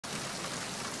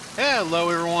Hello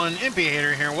everyone,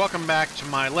 Impiator here, and welcome back to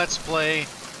my Let's Play /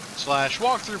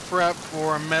 walkthrough prep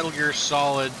for Metal Gear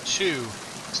Solid 2,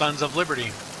 Sons of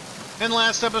Liberty. In the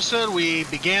last episode, we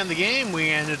began the game.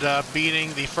 We ended up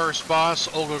beating the first boss,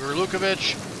 Olga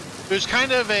Gorlukovich, who's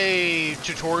kind of a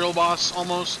tutorial boss,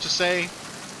 almost, to say.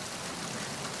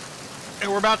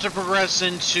 And we're about to progress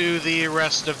into the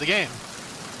rest of the game.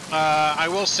 I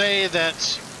will say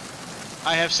that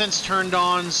I have since turned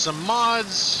on some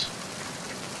mods,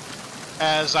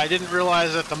 as I didn't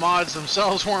realize that the mods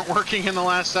themselves weren't working in the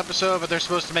last episode, but they're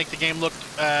supposed to make the game look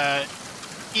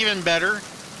even better,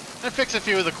 and fix a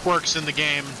few of the quirks in the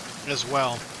game as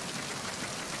well.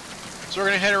 So we're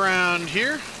going to head around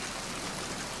here.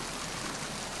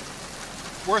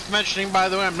 Worth mentioning, by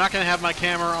the way, I'm not going to have my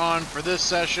camera on for this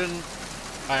session.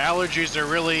 My allergies are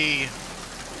really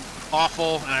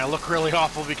awful, and I look really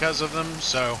awful because of them,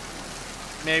 so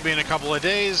maybe in a couple of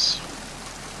days.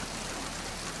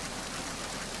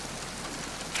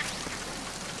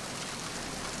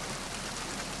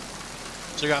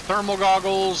 So we got thermal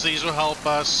goggles. These will help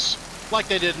us, like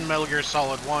they did in Metal Gear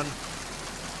Solid 1.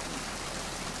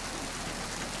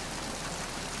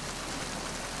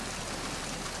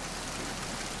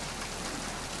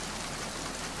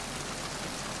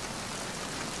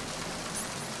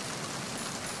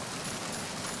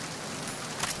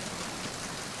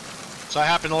 So I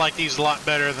happen to like these a lot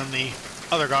better than the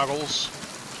other goggles.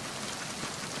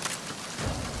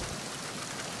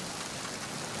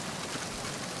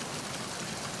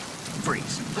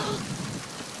 Freeze.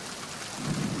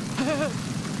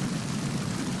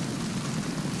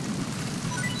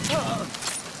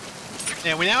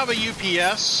 And we now have a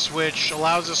UPS, which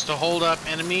allows us to hold up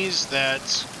enemies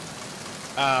that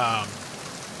that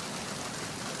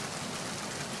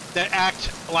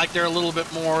act like they're a little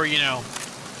bit more, you know,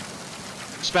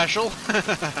 special.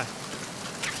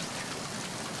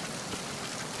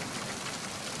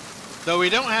 Though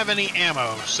we don't have any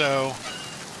ammo, so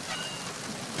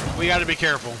we got to be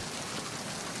careful.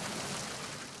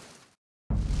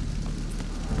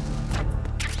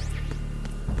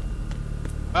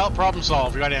 Well, problem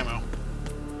solved. We got ammo.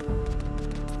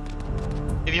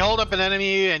 If you hold up an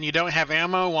enemy and you don't have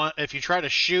ammo, if you try to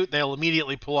shoot, they'll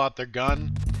immediately pull out their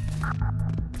gun.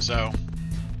 So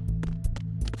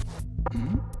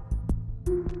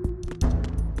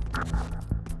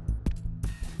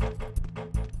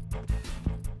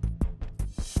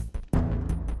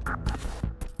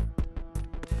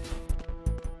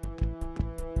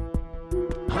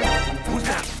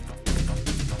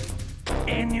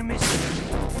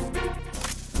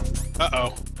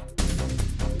uh-oh.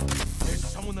 There's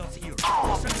someone else here.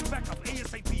 Send back up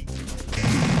ASAP.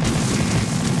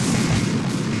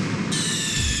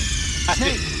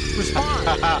 Snake, respond!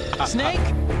 Snake!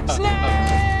 Snake!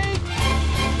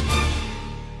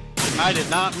 I did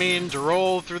not mean to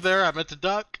roll through there. I meant to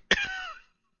duck.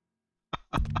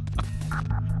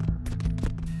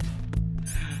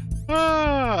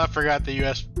 I forgot the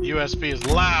USB is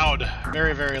loud.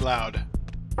 Very, very loud.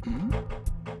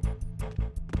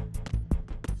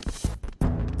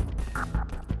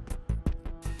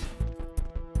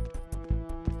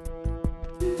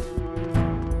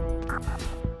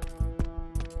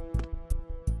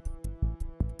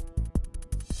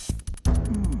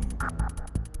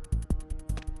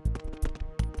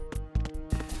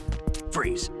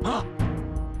 Freeze. Huh?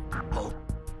 Oh.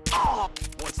 Oh.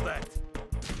 What's that?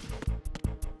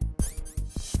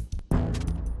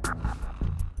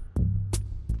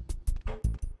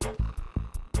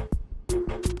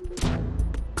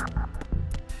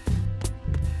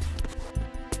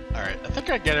 Alright, I think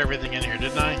I get everything in here,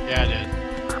 didn't I? Yeah, I did.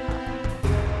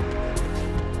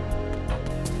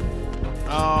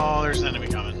 Oh, there's an enemy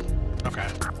coming. Okay.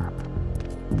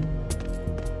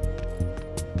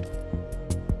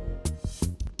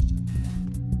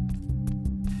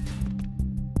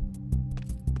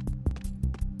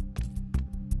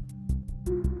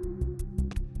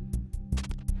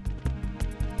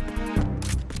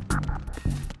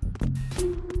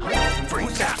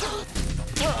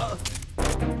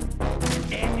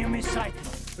 Enemy sighted.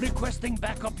 Requesting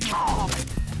backup.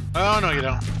 Oh, no, you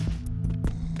don't.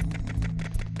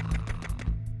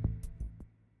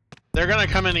 They're gonna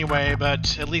come anyway,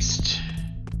 but at least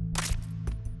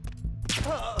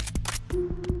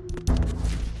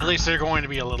they're going to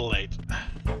be a little late.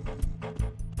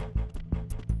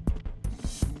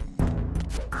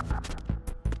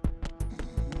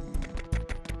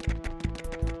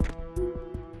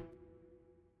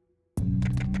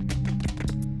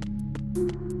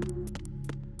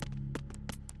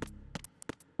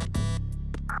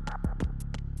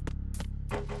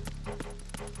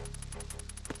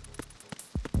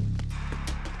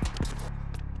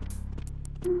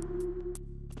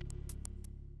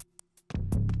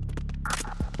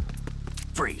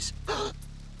 Freeze.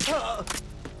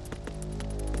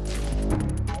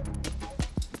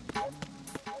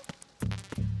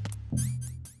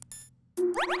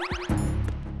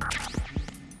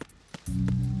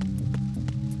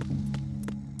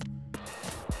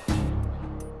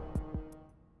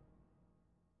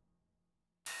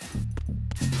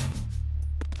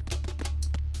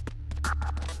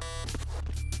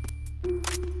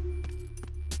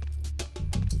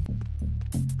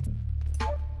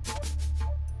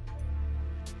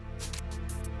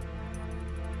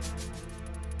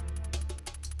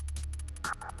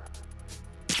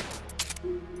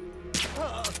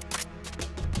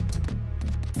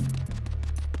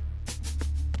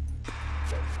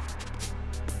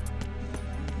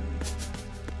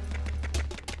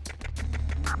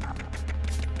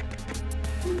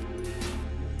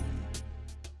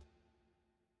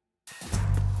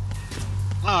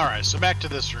 Alright, so back to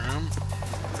this room.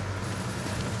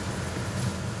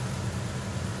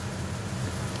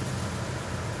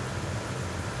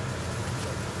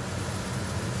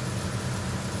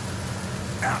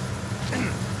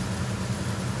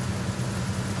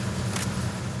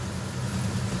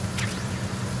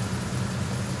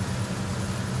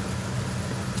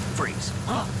 Freeze.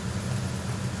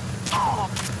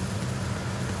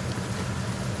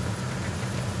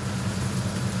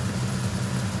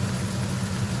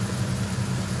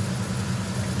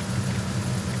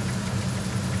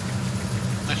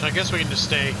 Actually, I guess we can just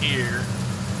stay here.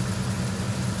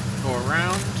 Go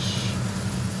around.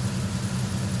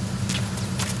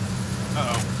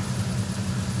 Uh-oh.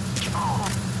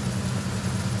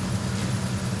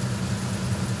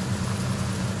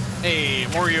 Hey,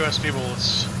 more USB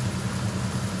bullets.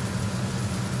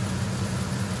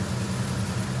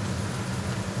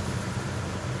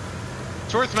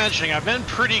 It's worth mentioning, I've been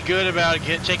pretty good about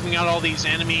taking out all these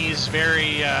enemies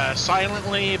very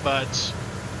silently, but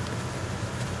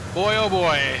boy oh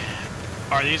boy,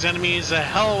 are these enemies a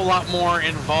hell of a lot more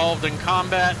involved in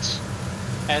combat,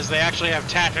 as they actually have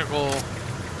tactical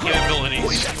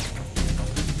capabilities.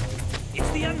 It's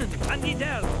the enemy. I need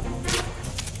help.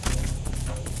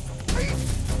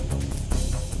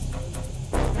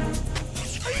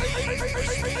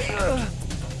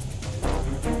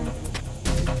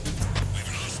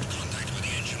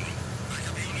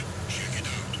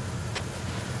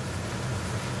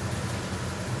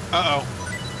 Uh-oh.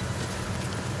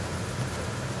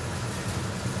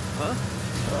 Huh?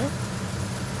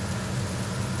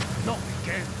 No, we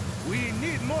can't. We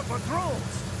need more patrols.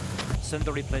 Send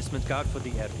the replacement guard for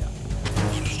the area.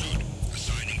 Understood.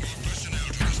 Assigning more personnel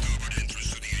to the starboard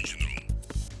entrance to the engine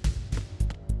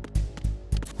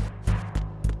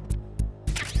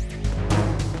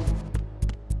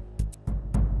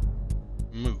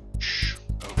room. Mooch.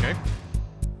 Okay.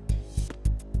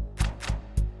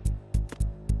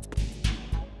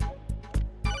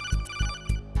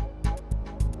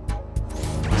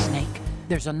 Snake,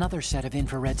 there's another set of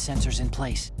infrared sensors in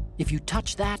place. If you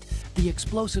touch that, the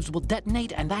explosives will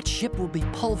detonate and that ship will be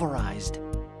pulverized.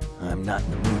 I'm not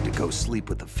in the mood to go sleep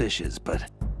with the fishes,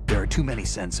 but there are too many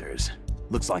sensors.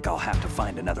 Looks like I'll have to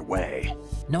find another way.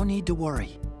 No need to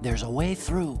worry. There's a way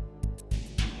through.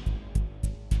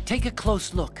 Take a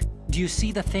close look. Do you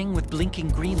see the thing with blinking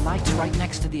green lights right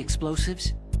next to the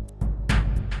explosives?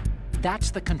 That's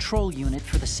the control unit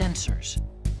for the sensors.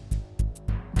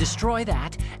 Destroy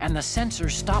that, and the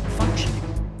sensors stop functioning.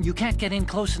 You can't get in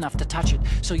close enough to touch it,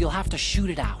 so you'll have to shoot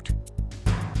it out.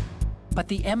 But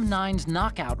the M9's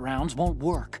knockout rounds won't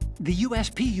work. The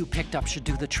USP you picked up should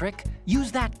do the trick.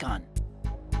 Use that gun.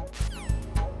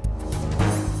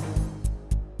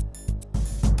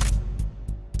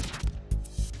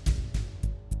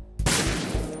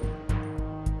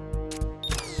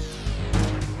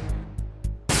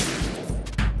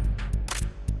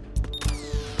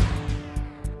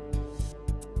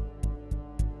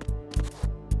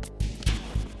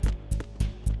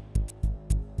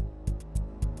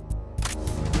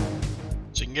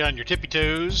 So you can get on your tippy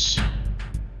toes.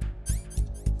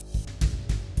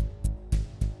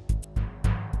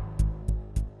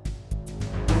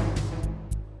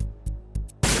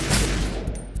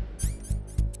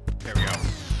 There we go.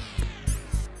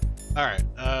 Alright,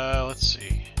 let's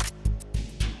see.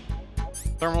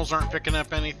 Thermals aren't picking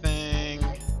up anything.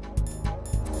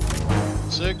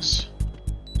 6.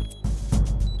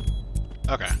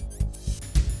 Okay.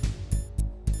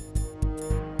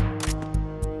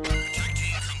 Attack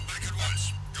team, come back at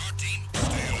once. Guard team,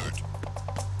 stay alert.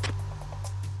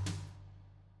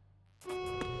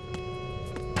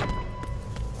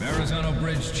 Verrazano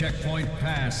Bridge checkpoint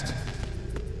passed.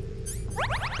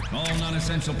 All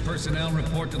non-essential personnel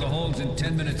report to the holds in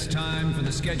 10 minutes' time for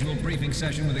the scheduled briefing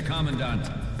session with the Commandant.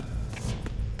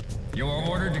 You are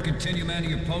ordered to continue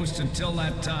manning your posts until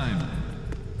that time.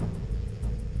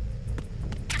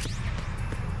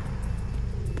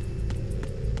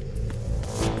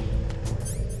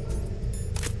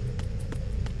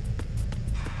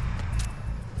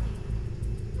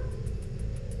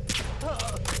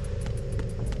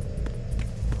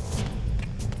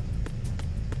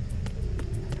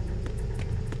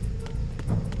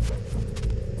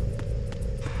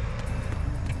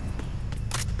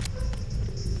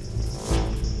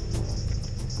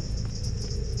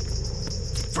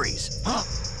 Freeze.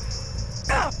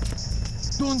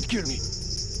 Don't kill me.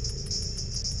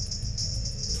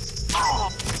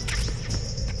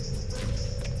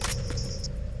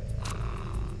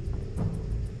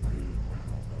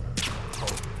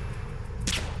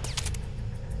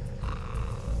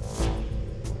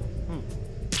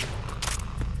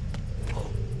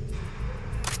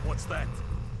 What's that?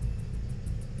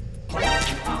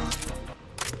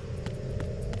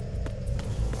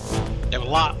 They have a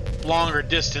lot longer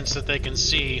distance that they can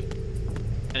see,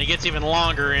 and it gets even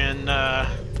longer in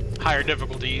higher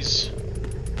difficulties.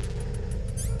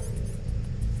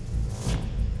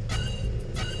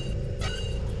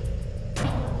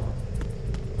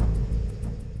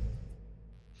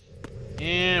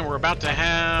 And we're about to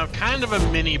have kind of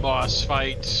a mini boss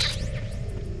fight.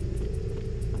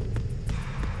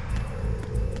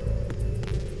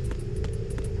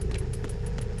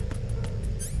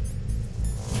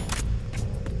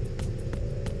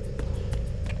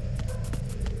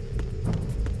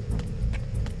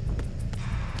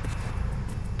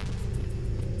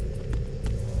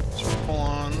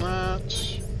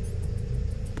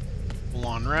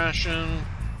 Ration.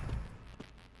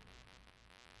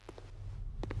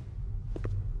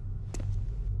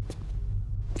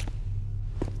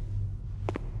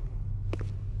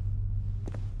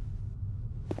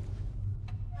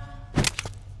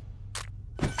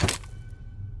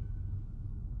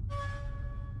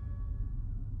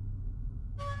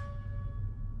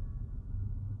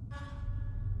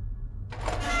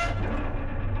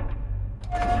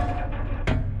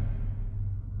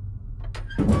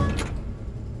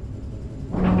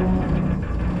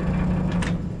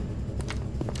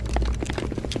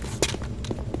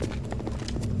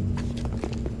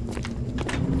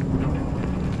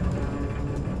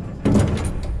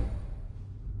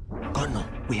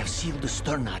 We have sealed the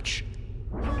stern hatch.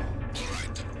 All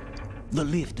right. The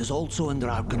lift is also under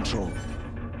our control. We're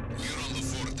on the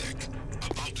foredeck,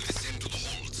 about to descend to the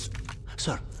holds.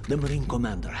 Sir, the Marine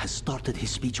Commander has started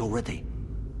his speech already.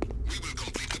 We will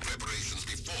complete the preparations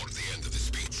before the end of the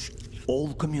speech.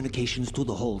 All communications to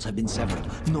the holds have been severed.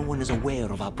 No one is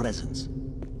aware of our presence.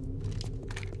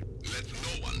 Let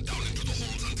no one down into the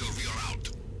holds until we are out.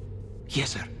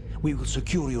 Yes, sir. We will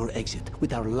secure your exit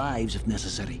with our lives if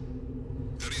necessary.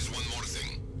 There is one more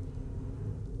thing.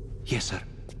 Yes, sir.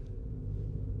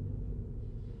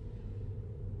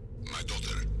 My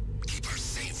daughter, keep her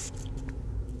safe.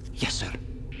 Yes, sir.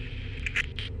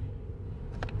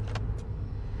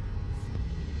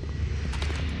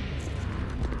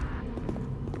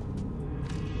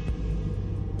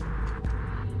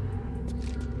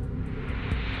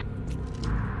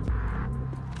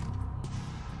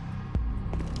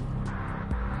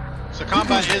 So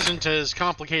combat isn't as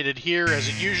complicated here as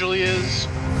it usually is,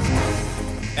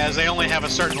 as they only have a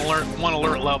certain one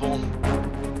alert level.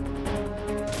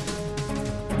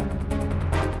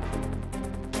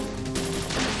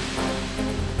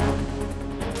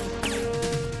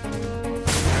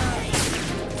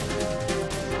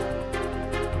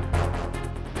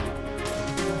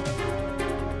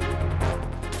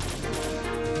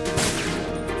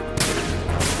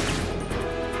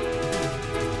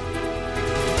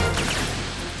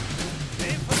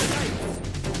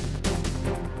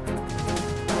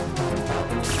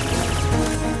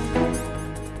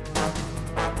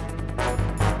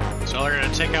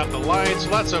 Take out the lights.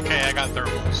 Well, that's okay. I got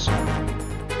thermals.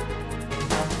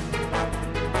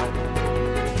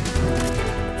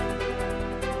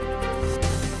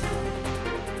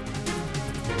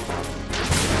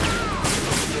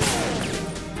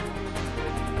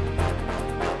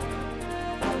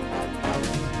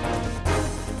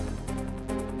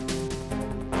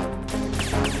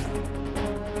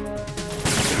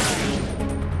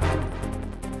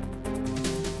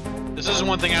 This is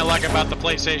one thing I like about the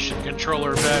PlayStation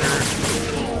controller better.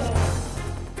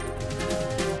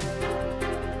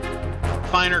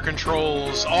 Finer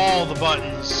controls, all the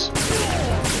buttons.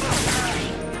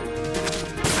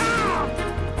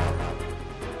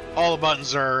 All the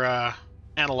buttons are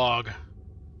analog.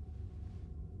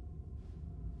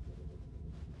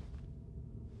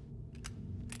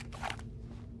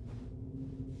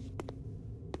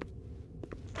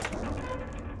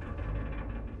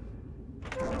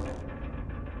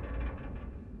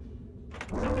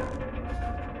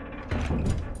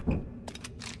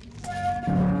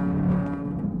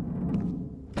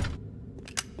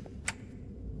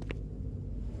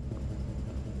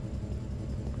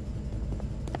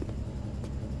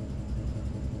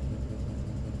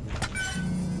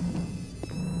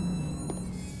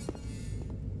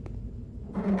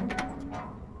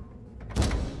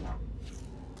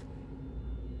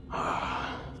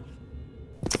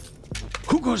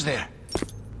 Who goes there?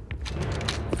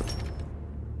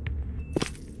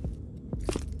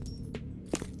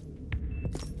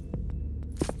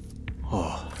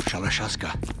 Oh,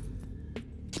 Shalashaska.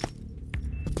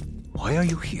 Why are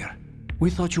you here? We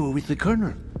thought you were with the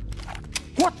Colonel.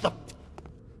 What the?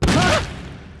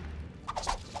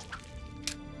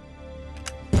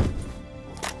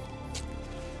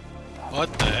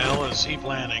 What the hell is he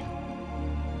planning?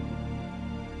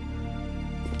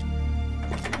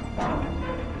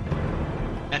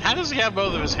 And how does he have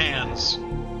both of his hands?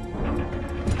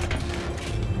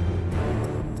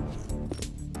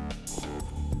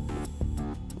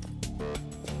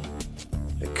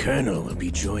 The Colonel will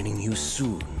be joining you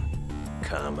soon,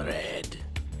 comrade.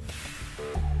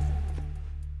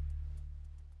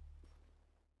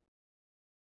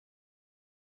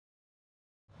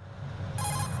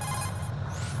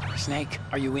 Snake,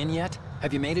 are you in yet?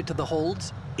 Have you made it to the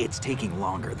holds? It's taking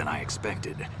longer than I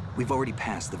expected. We've already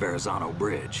passed the Verrazano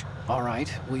Bridge. All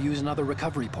right, we'll use another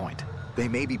recovery point. They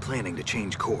may be planning to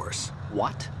change course.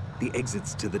 What? The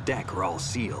exits to the deck are all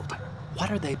sealed.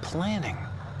 What are they planning?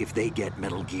 If they get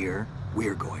Metal Gear,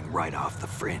 we're going right off the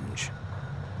fringe.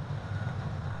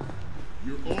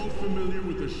 You're all familiar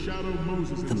with the Shadow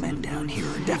Moses. The men down here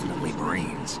are definitely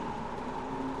Marines.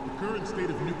 The current state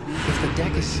of nuclear... If the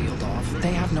deck is sealed off,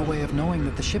 they have no way of knowing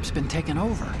that the ship's been taken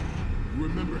over.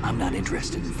 I'm not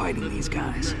interested in fighting these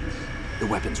guys. The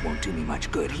weapons won't do me much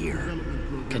good here.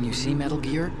 Can you see Metal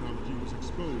Gear?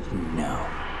 No.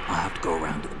 I'll have to go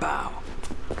around to the bow.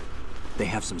 They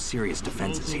have some serious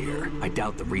defenses here. I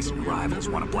doubt the recent arrivals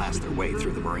want to blast their way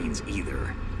through the Marines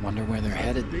either. Wonder where they're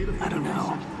headed. I don't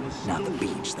know. Not the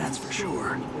beach, that's for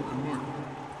sure.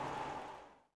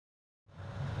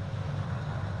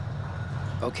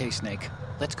 Okay, Snake.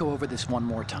 Let's go over this one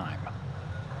more time.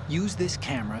 Use this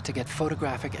camera to get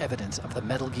photographic evidence of the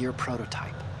Metal Gear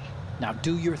prototype. Now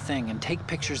do your thing and take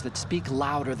pictures that speak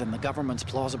louder than the government's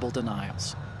plausible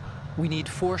denials. We need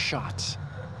 4 shots.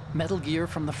 Metal Gear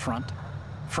from the front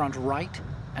right,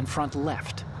 and front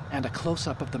left, and a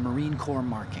close-up of the Marine Corps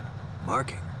marking.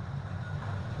 Marking?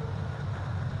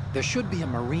 There should be a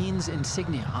Marine's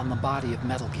insignia on the body of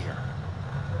Metal Gear.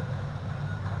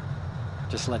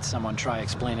 Just let someone try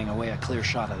explaining away a clear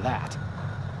shot of that.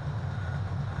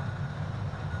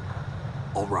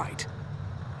 All right.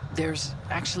 There's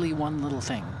actually one little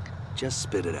thing. Just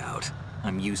spit it out.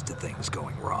 I'm used to things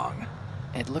going wrong.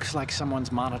 It looks like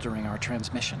someone's monitoring our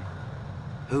transmission.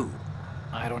 Who?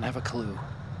 I don't have a clue.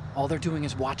 All they're doing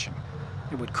is watching.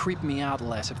 It would creep me out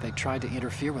less if they tried to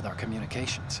interfere with our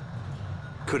communications.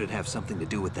 Could it have something to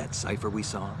do with that cipher we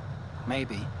saw?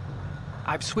 Maybe.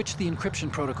 I've switched the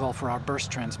encryption protocol for our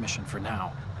burst transmission for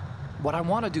now. What I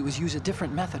want to do is use a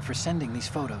different method for sending these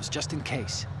photos, just in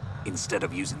case. Instead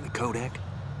of using the codec?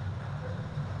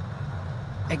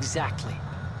 Exactly.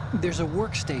 There's a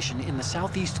workstation in the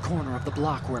southeast corner of the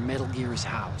block where Metal Gear is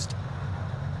housed.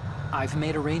 I've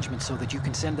made arrangements so that you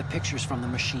can send the pictures from the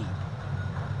machine.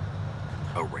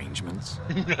 Arrangements?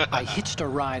 I hitched a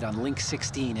ride on Link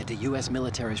 16 into U.S.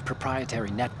 military's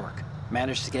proprietary network.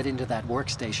 Managed to get into that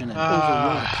workstation and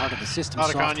overrode part of the system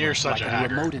Otacon, you're software, such like a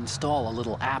hacker. remote install a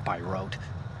little app I wrote.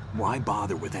 Why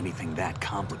bother with anything that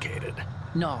complicated?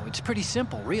 No, it's pretty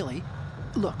simple, really.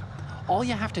 Look, all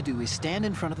you have to do is stand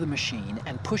in front of the machine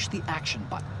and push the action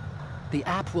button. The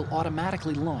app will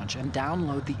automatically launch and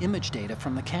download the image data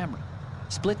from the camera,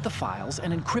 split the files,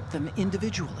 and encrypt them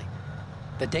individually.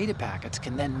 The data packets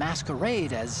can then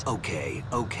masquerade as... Okay.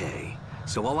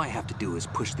 So all I have to do is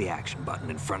push the action button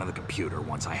in front of the computer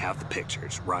once I have the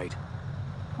pictures, right?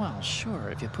 Well, sure,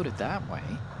 if you put it that way.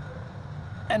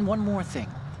 And one more thing.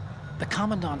 The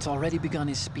Commandant's already begun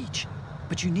his speech,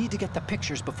 but you need to get the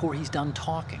pictures before he's done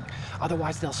talking.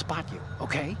 Otherwise, they'll spot you,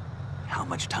 okay? How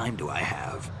much time do I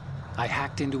have? I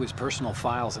hacked into his personal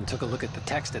files and took a look at the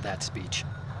text of that speech.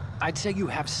 I'd say you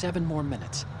have 7 more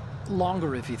minutes.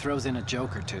 Longer if he throws in a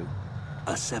joke or two.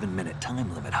 A 7-minute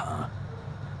time limit, huh?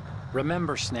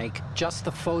 Remember, Snake, just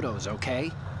the photos,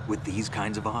 okay? With these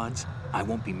kinds of odds, I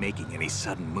won't be making any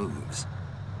sudden moves.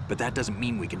 But that doesn't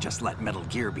mean we can just let Metal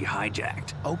Gear be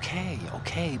hijacked.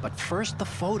 Okay, but first the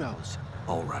photos.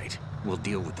 All right, we'll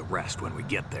deal with the rest when we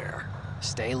get there.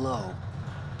 Stay low.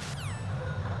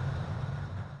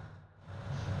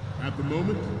 At the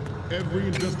moment, every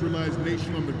industrialized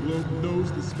nation on the globe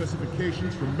knows the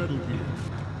specifications for Metal Gear.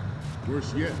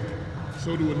 Worse yet,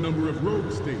 so do a number of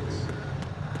rogue states.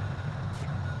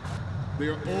 They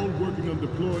are all working on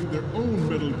deploying their own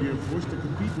Metal Gear force to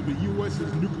compete with the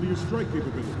U.S.'s nuclear strike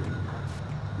capability.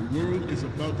 The world is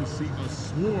about to see a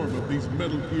swarm of these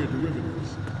Metal Gear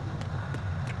derivatives.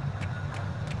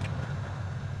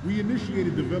 We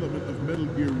initiated development of Metal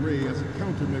Gear Ray as a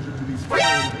countermeasure to these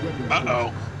violent weapons.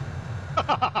 Uh-oh.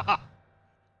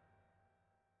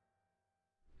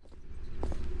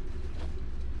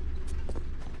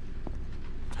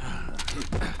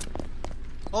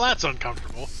 Well, that's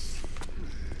uncomfortable.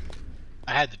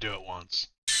 I had to do it once.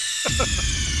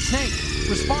 Snake,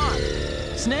 respond!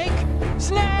 Snake!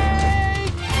 Snake!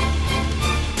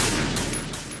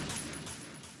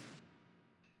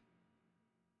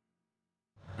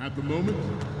 At the moment,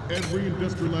 every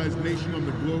industrialized nation on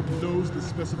the globe knows the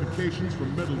specifications for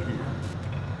Metal Gear.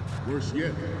 Worse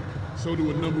yet, so do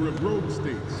a number of rogue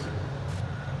states.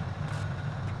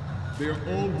 They are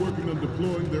all working on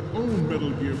deploying their own Metal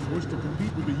Gear force to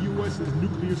compete with the U.S.'s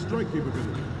nuclear strike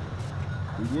capability.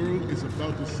 The world is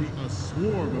about to see a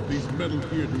swarm of these Metal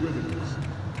Gear derivatives.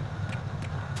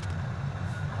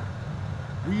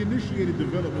 We initiated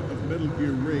development of Metal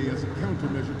Gear Ray as a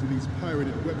countermeasure to these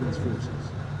pirated weapons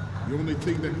forces. The only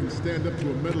thing that can stand up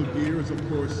to a Metal Gear is, of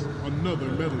course, another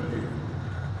Metal Gear.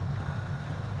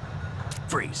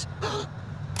 Freeze.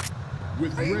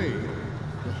 With Ray,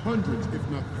 the hundreds, if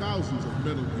not thousands, of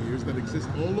Metal Gears that exist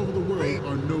all over the world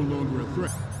are no longer a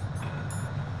threat.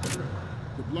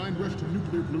 The blind rush to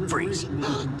nuclear proliferation will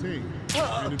be contained,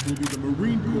 and it will be the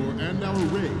Marine Corps and our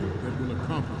Ray that will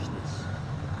accomplish this.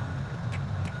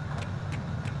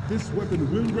 This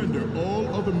weapon will render all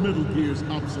other Metal Gears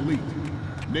obsolete.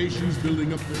 Nations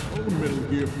building up their own Metal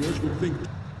Gear force will think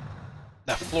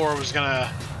that floor was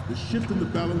gonna... The shift in the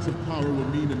balance of power will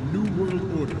mean a new world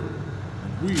order.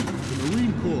 And we, the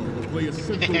Marine Corps, will play a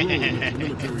central role in its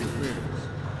military affairs.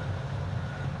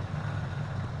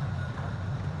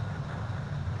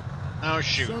 Oh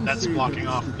shoot, Some that's say blocking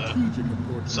that off the the strategic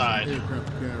importance side. of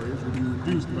aircraft carriers will be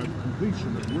reduced by the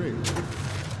completion of Ray.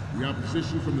 The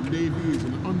opposition from the Navy is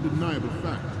an undeniable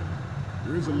fact.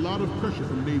 There is a lot of pressure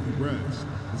from Navy brass,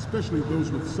 especially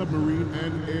those with submarine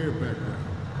and air background.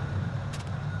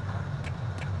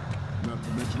 Not to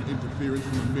mention interference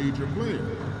from a major player.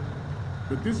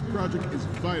 But this project is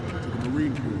vital to the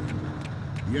Marine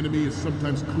Corps. The enemy is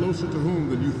sometimes closer to home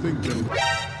than you think, gentlemen.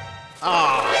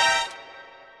 Ah,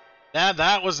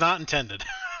 that was not intended.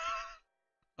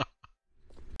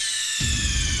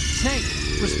 Snake,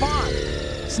 respond!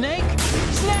 Snake!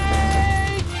 Snake!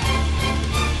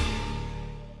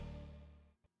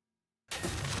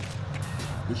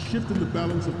 The shift in the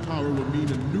balance of power will mean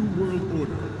a new world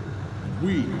order. And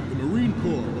we, the Marine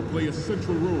Corps, will play a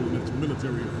central role in its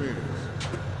military affairs.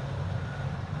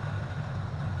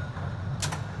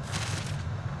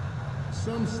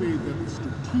 Some say that the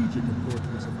strategic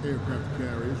importance of aircraft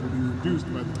carriers will be reduced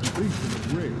by the completion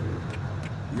of Ray.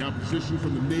 The opposition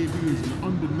from the Navy is an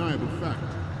undeniable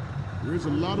fact. There is a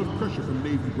lot of pressure from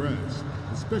Navy brass,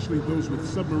 especially those with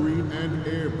submarine and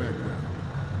air background.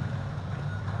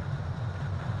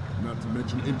 Not to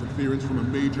mention interference from a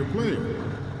major player.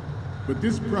 But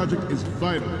this project is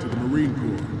vital to the Marine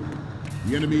Corps.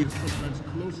 The enemy is sometimes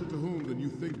closer to home than you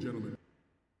think, gentlemen.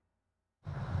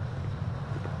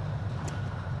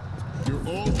 You're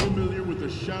all familiar with the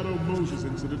Shadow Moses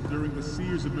incident during the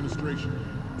Sears administration.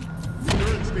 The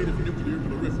current state of nuclear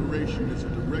proliferation is a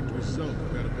direct result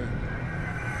of that event.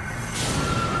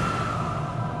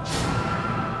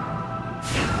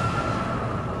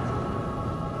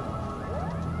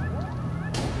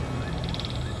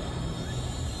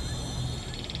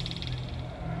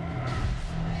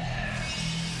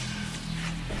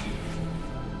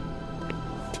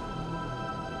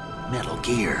 Metal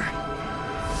Gear.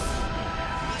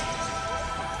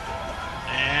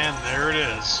 And there it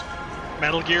is.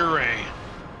 Metal Gear Ray.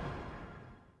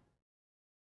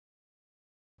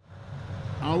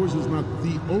 Ours is not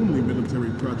the only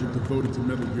military project devoted to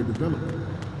Metal Gear development,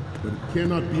 but it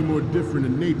cannot be more different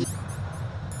in nature.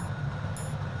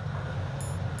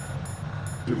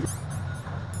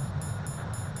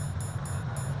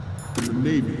 The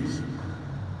Navies.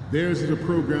 Theirs is a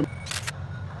program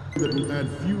that will add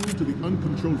fuel to the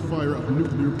uncontrolled fire of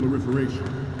nuclear proliferation.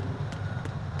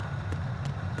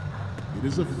 It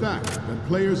is a fact that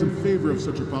players in favor of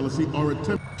such a policy are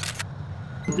attempting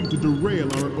to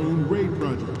derail our own Ray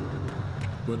project.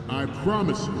 But I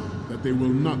promise you that they will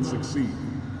not succeed.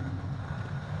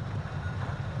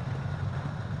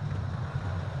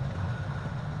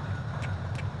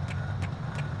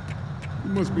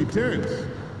 must be tense.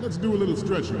 Let's do a little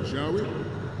stretching, shall we?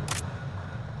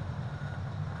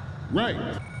 Right.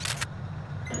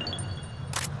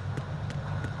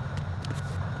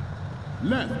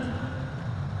 Left.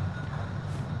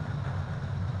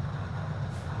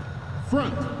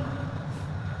 Front.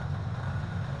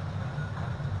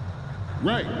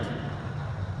 Right.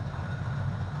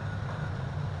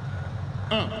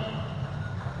 Up.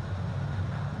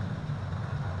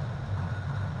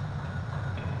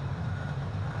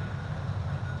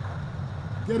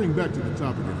 Getting back to the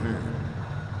topic at hand.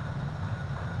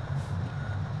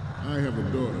 I have a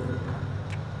daughter,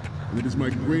 and it is my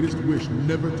greatest wish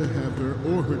never to have her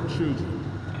or her children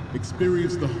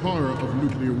experience the horror of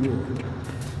nuclear war.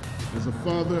 As a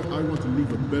father, I want to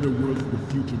leave a better world for the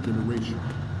future generation.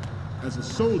 As a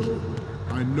soldier,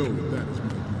 I know that is my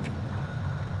duty.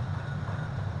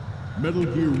 Metal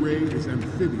Gear Ray is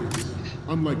amphibious.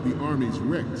 Unlike the Army's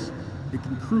Rex, it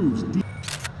can cruise deep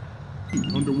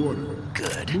underwater.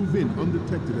 Good. Move in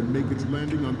undetected and make its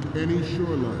landing on any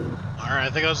shoreline. Alright, I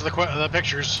think those are the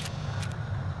pictures.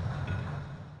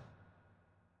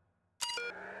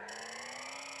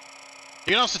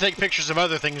 You can also take pictures of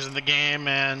other things in the game,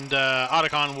 and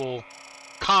Otacon will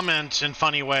comment in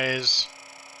funny ways.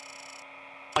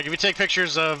 Like if you take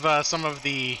pictures of some of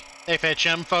the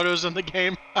FHM photos in the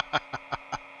game,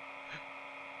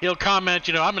 he'll comment,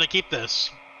 you know, I'm going to keep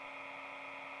this.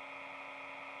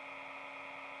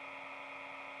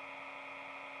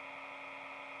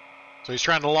 So he's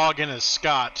trying to log in as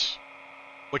Scott,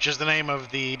 which is the name of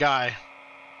the guy.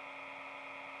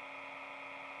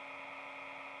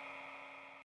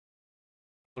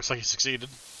 Looks like he succeeded.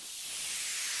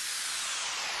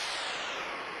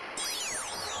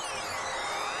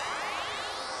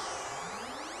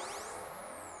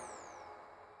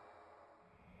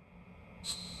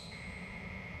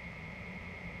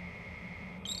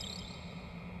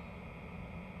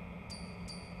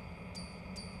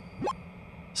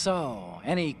 So,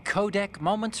 any codec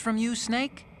moments from you,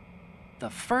 Snake? The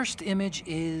first image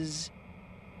is...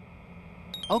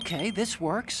 Okay, this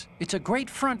works. It's a great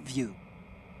front view.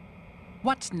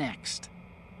 What's next?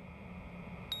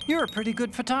 You're a pretty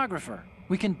good photographer.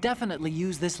 We can definitely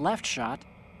use this left shot.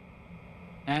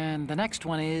 And the next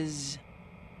one is...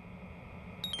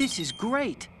 This is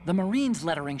great. The Marines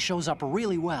lettering shows up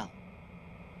really well.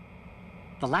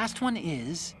 The last one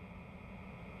is...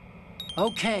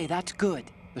 Okay, that's good.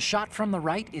 The shot from the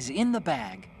right is in the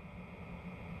bag.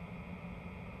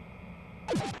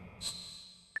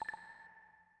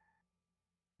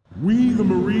 We, the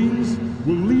Marines,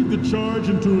 will lead the charge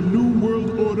into a new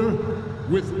world order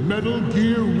with Metal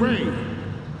Gear Ray.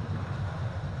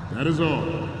 That is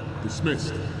all.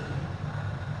 Dismissed.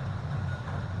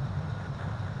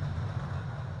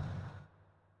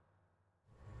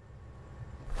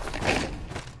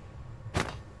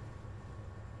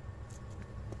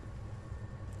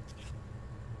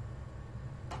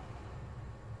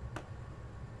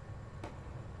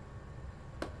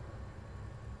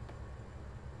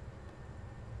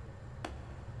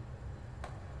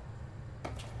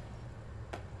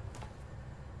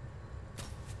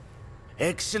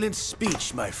 Excellent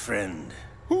speech, my friend.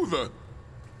 Who the...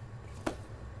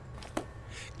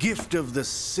 Gift of the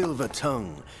silver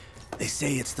tongue. They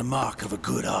say it's the mark of a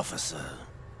good officer.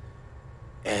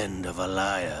 And of a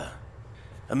liar.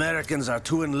 Americans are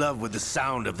too in love with the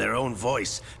sound of their own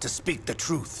voice to speak the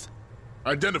truth.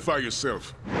 Identify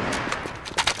yourself.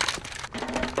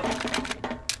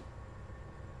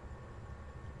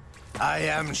 I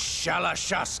am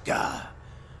Shalashaska,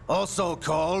 also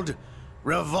called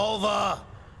Revolver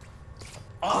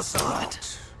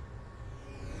Ocelot.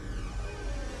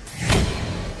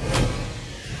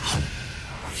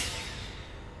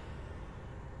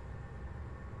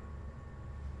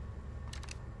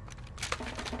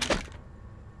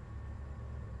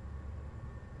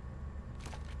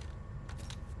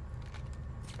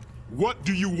 What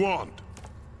do you want?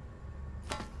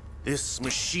 This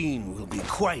machine will be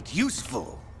quite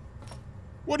useful.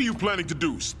 What are you planning to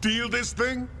do? Steal this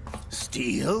thing?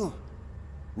 Steal?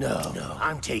 No,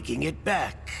 I'm taking it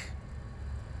back.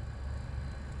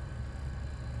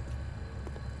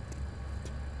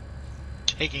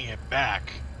 Taking it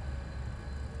back.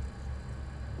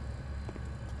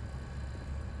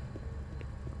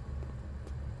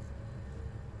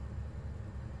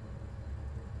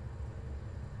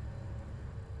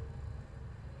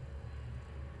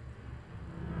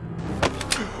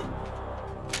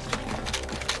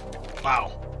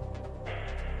 Wow.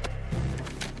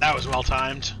 That was well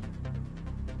timed.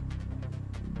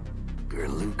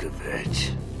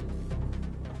 Gerlukovich.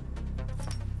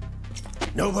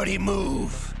 Nobody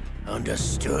move.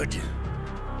 Understood?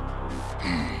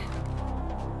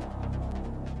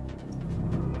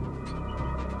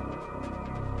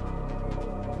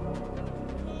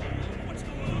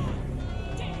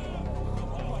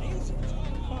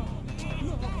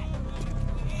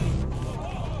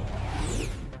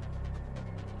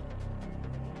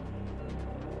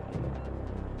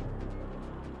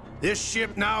 This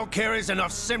ship now carries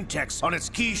enough Simtex on its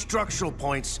key structural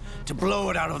points to blow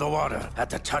it out of the water at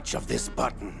the touch of this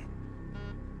button.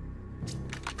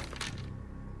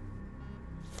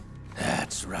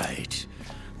 That's right.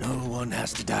 No one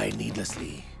has to die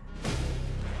needlessly.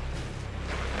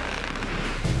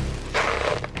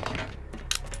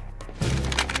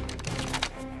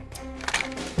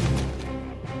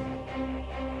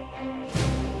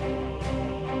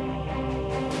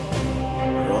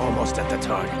 We're almost at the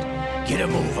target. Get a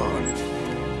move on.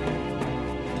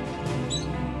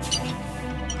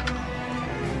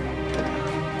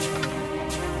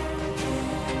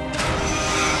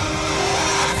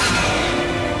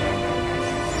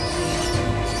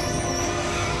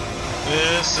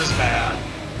 This is bad.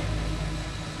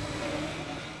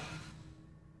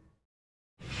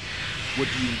 What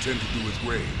do you intend to do with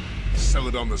Ray? Sell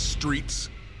it on the streets?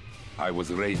 I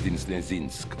was raised in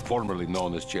Snezinsk, formerly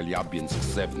known as Chelyabinsk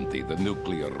 70, the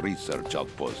nuclear research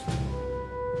outpost.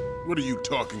 What are you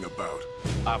talking about?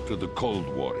 After the Cold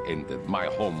War ended, my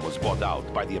home was bought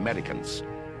out by the Americans.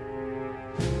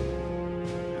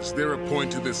 Is there a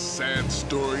point to this sad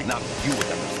story? Now you would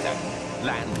understand.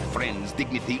 Land, friends,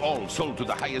 dignity, all sold to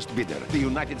the highest bidder, the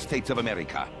United States of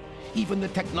America. Even the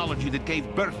technology that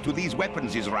gave birth to these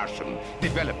weapons is Russian,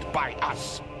 developed by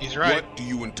us. He's right. What do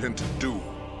you intend to do?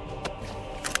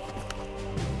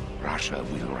 Russia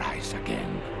will rise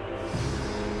again.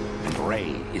 And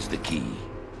Ray is the key.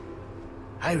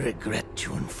 I regret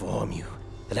to inform you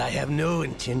that I have no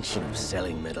intention of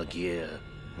selling Metal Gear.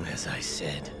 As I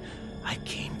said, I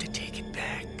came to take it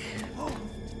back.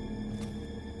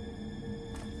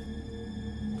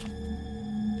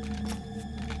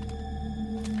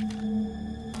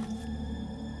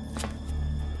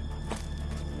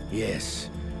 Yes,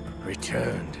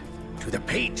 returned to the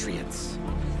Patriots.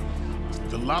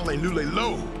 The Lale Lule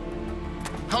Lo?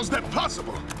 How's that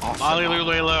possible? Lale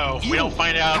Lule Lo. We don't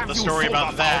find out the story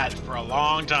about that for a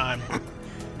long time.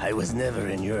 I was never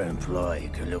in your employ,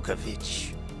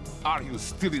 Golukovich. Are you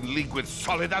still in league with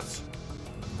Solidus?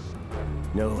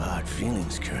 No hard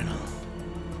feelings, Colonel.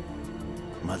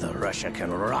 Mother Russia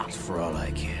can rot for all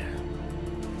I care.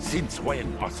 Since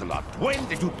when, Ocelot? When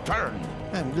did you turn?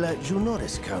 I'm glad you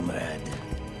noticed, comrade.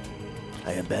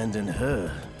 I abandoned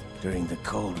her during the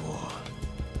Cold War.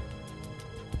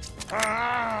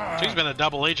 She's been a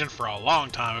double agent for a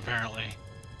long time, apparently.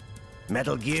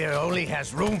 Metal Gear only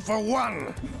has room for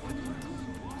one!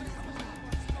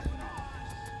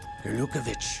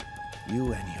 Golukovich,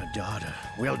 you and your daughter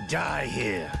will die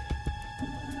here.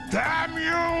 Damn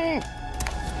you!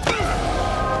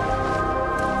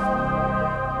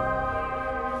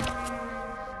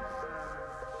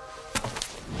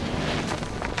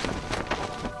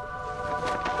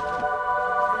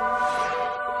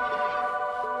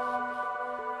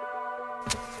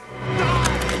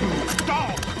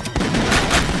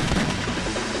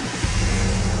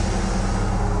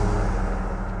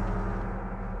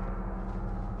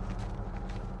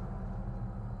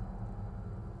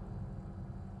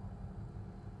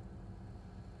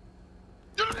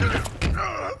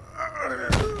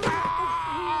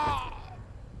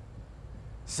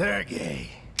 Sergei,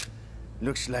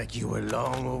 looks like you were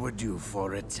long overdue for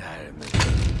retirement.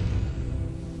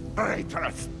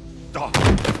 Traitorous dog!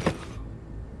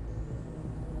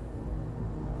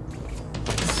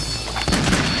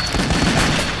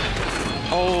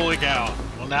 Holy cow.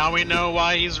 Well, now we know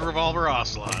why he's Revolver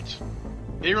Ocelot.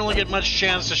 He didn't really get much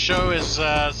chance to show his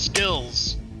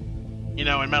skills, you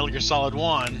know, in Metal Gear Solid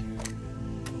 1.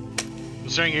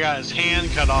 Considering he got his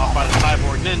hand cut off by the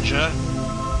cyborg ninja.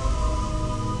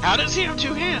 How does he have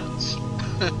two hands?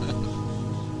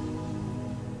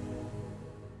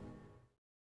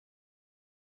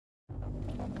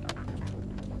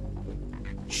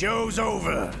 Show's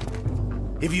over.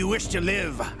 If you wish to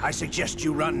live, I suggest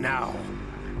you run now.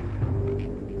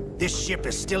 This ship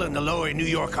is still in the lower New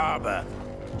York harbor.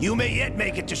 You may yet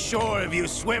make it to shore if you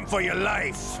swim for your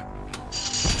life.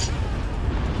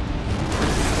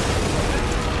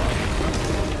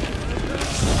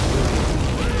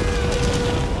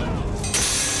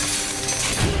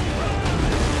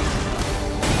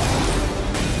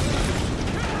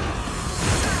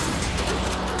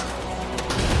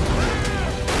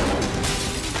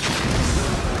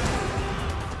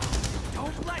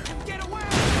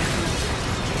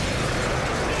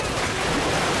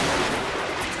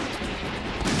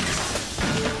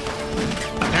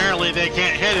 apparently they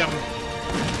can't hit him.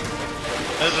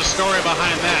 There's a story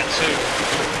behind that, too.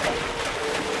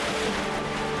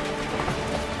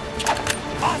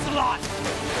 Ocelot!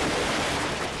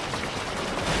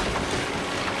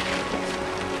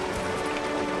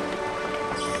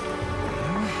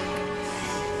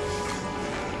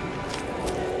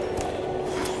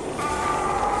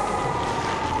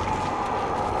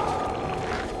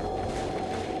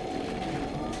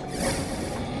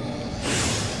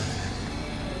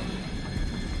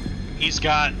 He's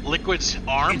got Liquid's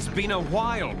arm. It's been a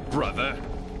while, brother.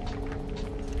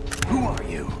 Who are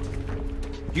you?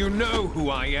 You know who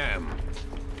I am.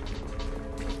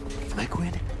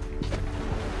 Liquid?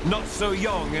 Not so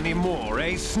young anymore,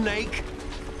 eh, Snake?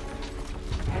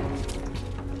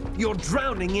 You're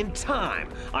drowning in time.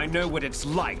 I know what it's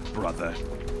like, brother.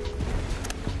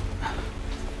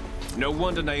 No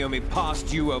wonder Naomi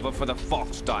passed you over for the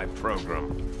Fox Dive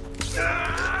program.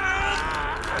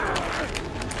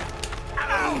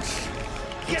 Ouch!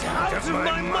 Get out of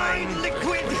my mind,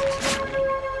 Liquid!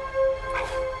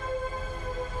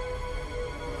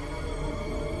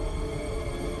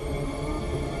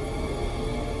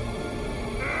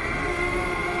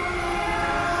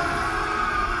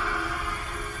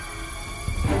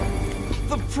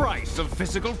 The price of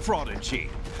physical prodigy.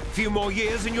 Few more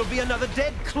years and you'll be another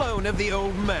dead clone of the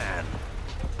old man.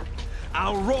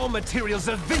 Our raw materials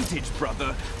are vintage,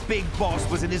 brother. Big Boss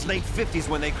was in his late 50s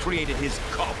when they created his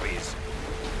copies.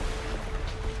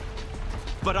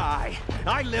 But I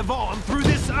live on through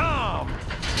this arm!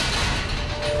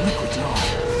 Liquid's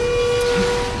arm.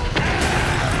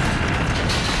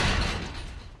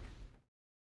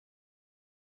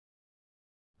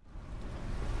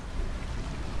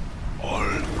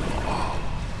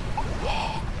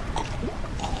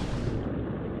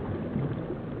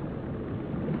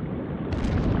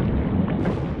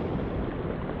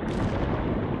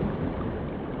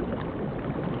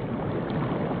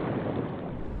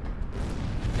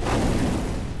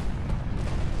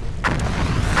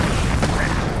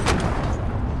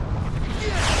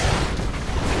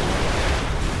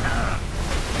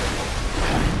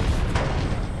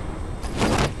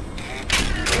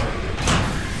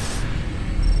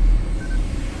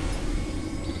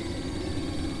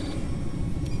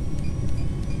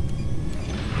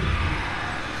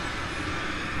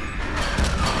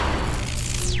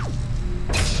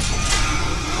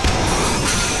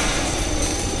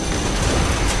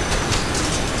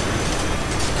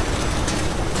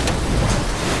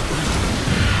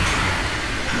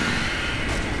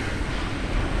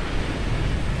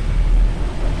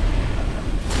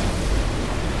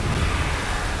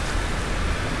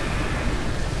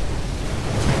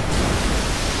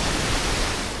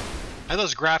 How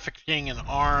does graphicing an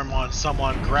arm on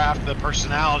someone graph the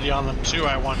personality on them too,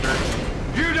 I wonder?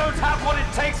 You don't have what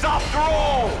it takes after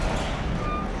all!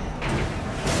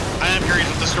 I am curious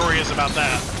what the story is about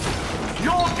that.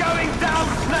 You're going down,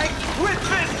 Snake, with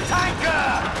this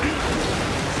tanker!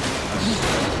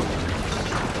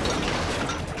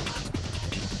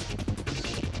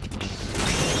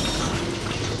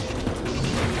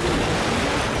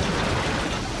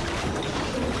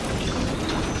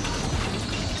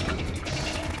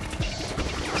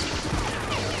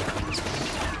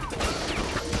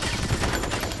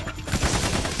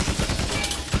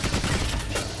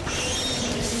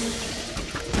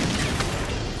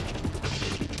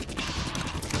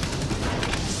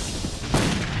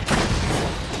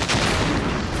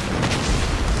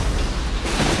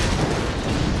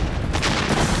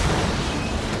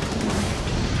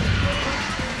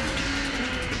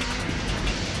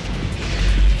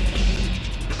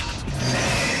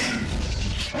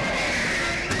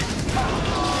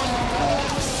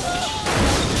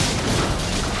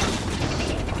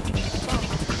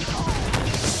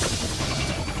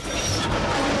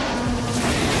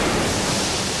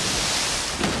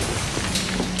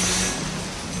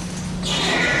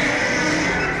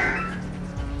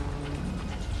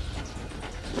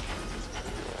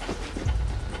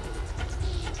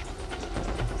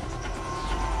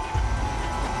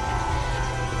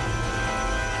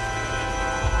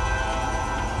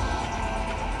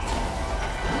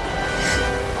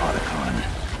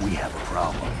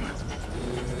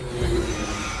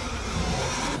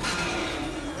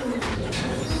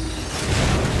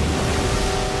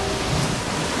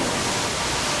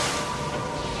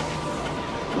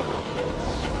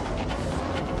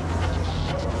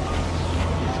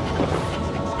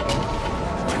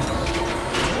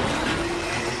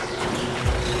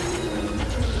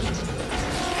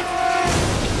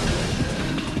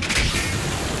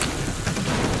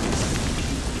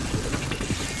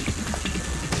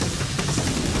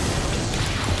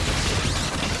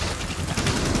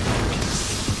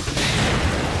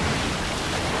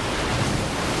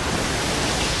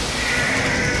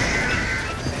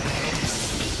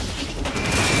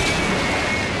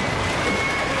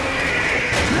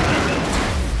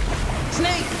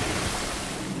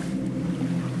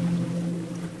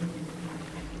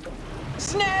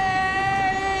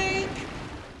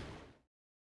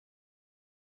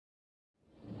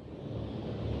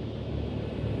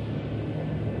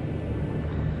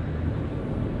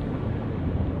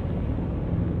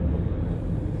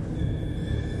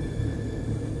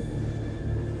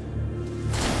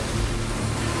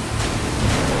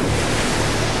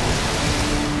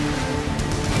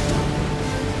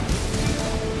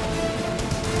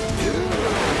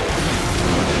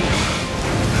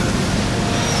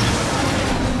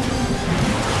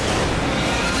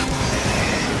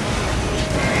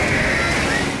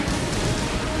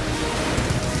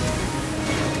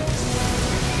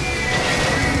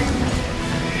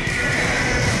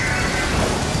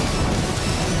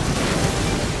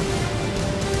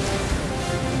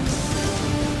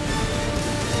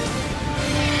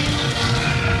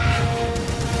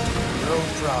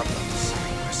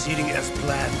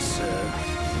 sir.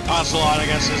 Ocelot, I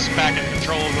guess, is back in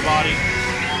control of the body.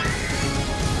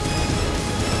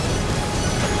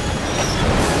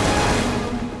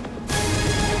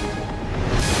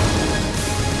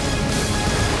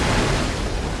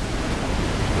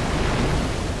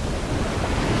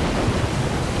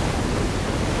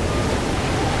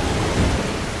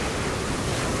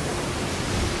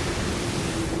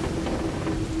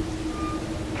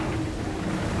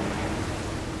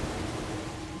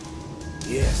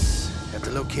 Yes, at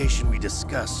the location we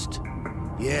discussed.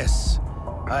 Yes,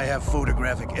 I have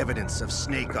photographic evidence of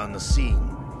Snake on the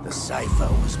scene. The cipher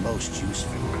was most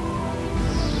useful.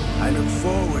 I look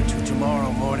forward to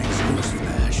tomorrow morning's news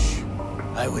flash.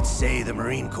 I would say the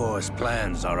Marine Corps'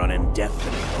 plans are on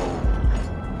indefinite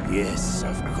hold. Yes,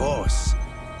 of course,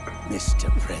 Mr.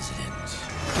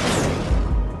 President.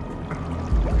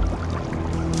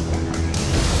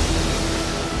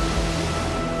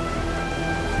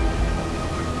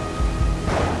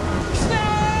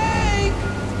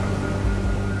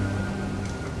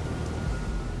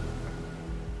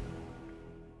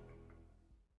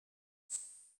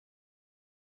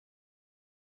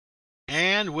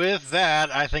 And with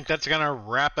that, I think that's going to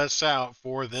wrap us out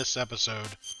for this episode.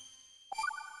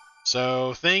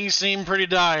 So, things seem pretty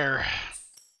dire.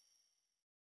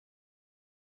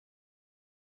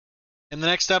 In the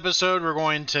next episode, we're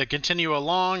going to continue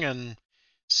along and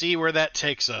see where that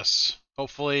takes us.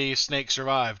 Hopefully, Snake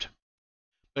survived.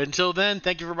 But until then,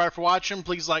 thank you everybody for watching.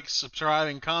 Please like, subscribe,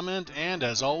 and comment. And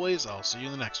as always, I'll see you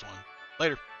in the next one.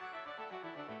 Later.